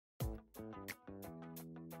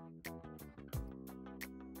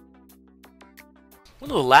One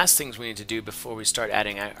of the last things we need to do before we start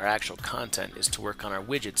adding our actual content is to work on our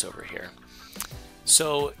widgets over here.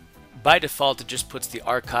 So by default it just puts the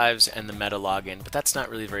archives and the meta login, but that's not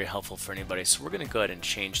really very helpful for anybody, so we're going to go ahead and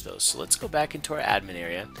change those. So let's go back into our admin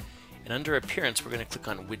area, and under appearance we're going to click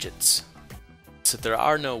on widgets. So there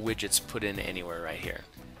are no widgets put in anywhere right here.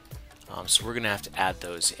 So we're going to have to add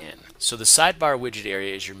those in. So the sidebar widget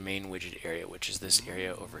area is your main widget area, which is this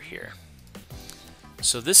area over here.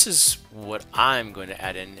 So this is what I'm going to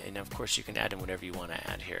add in, and of course you can add in whatever you want to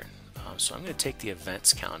add here. So I'm going to take the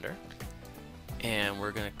events calendar, and we're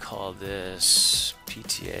going to call this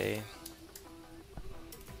PTA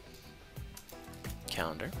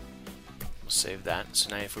calendar. We'll save that. So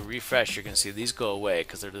now if we refresh, you're going to see these go away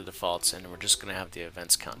because they're the defaults, and we're just going to have the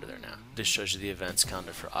events calendar there now. This shows you the events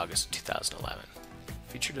calendar for August of 2011.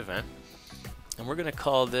 Featured event. And we're going to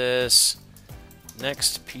call this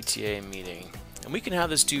next PTA meeting. And we can have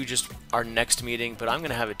this do just our next meeting, but I'm going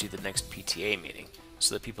to have it do the next PTA meeting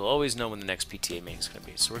so that people always know when the next PTA meeting is going to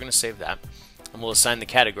be. So we're going to save that, and we'll assign the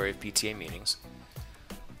category of PTA meetings.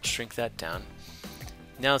 Shrink that down.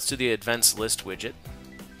 Now let's do the events list widget,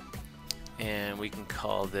 and we can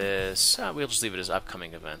call this, we'll just leave it as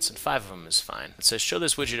upcoming events, and 5 of them is fine. It says show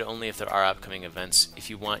this widget only if there are upcoming events. If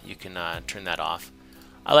you want, you can turn that off.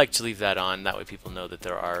 I like to leave that on, that way people know that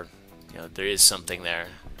there is something there.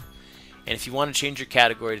 And if you want to change your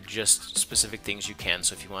category to just specific things, you can.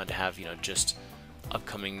 So if you wanted to have, just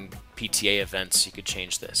upcoming PTA events, you could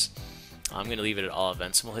change this. I'm going to leave it at all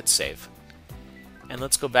events, and we'll hit save. And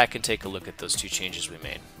let's go back and take a look at those 2 changes we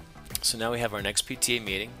made. So now we have our next PTA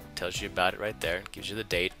meeting. Tells you about it right there. It gives you the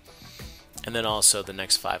date, and then also the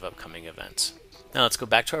next 5 upcoming events. Now let's go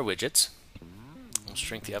back to our widgets. We'll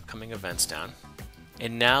shrink the upcoming events down.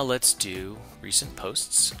 And now let's do recent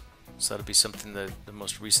posts. So that'll be something, the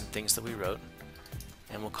most recent things that we wrote.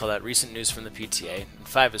 And we'll call that recent news from the PTA. And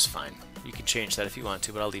 5 is fine. You can change that if you want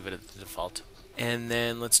to, but I'll leave it at the default. And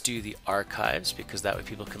then let's do the archives, because that way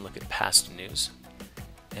people can look at past news.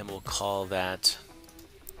 And we'll call that,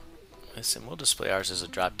 listen, we'll display ours as a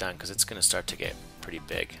drop down because it's going to start to get pretty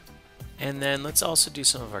big. And then let's also do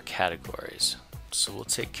some of our categories. So we'll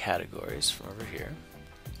take categories from over here,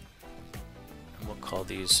 and we'll call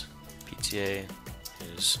these PTA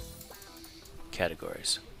news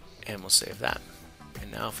categories, and we'll save that. And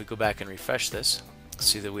now if we go back and refresh this,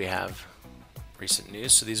 see that we have recent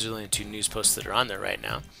news. So these are the only 2 news posts that are on there right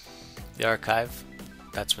now. The archive,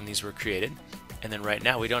 that's when these were created. And then right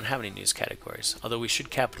now we don't have any news categories, although we should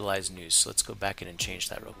capitalize news. So let's go back in and change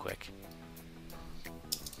that real quick.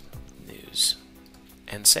 News.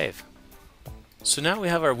 And save. So now we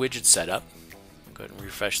have our widget set up. I'll go ahead and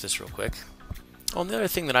refresh this real quick. Oh, and the other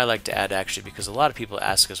thing that I like to add, actually, because a lot of people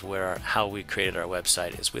ask us how we created our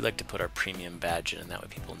website, is we like to put our premium badge in, and that way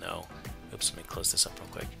people know. Oops, let me close this up real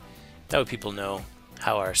quick. That way people know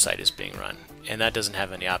how our site is being run. And that doesn't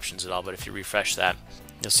have any options at all, but if you refresh that,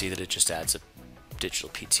 you'll see that it just adds a digital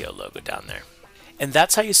PTO logo down there. And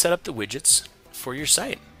that's how you set up the widgets for your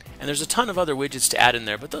site. And there's a ton of other widgets to add in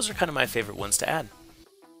there, but those are kind of my favorite ones to add.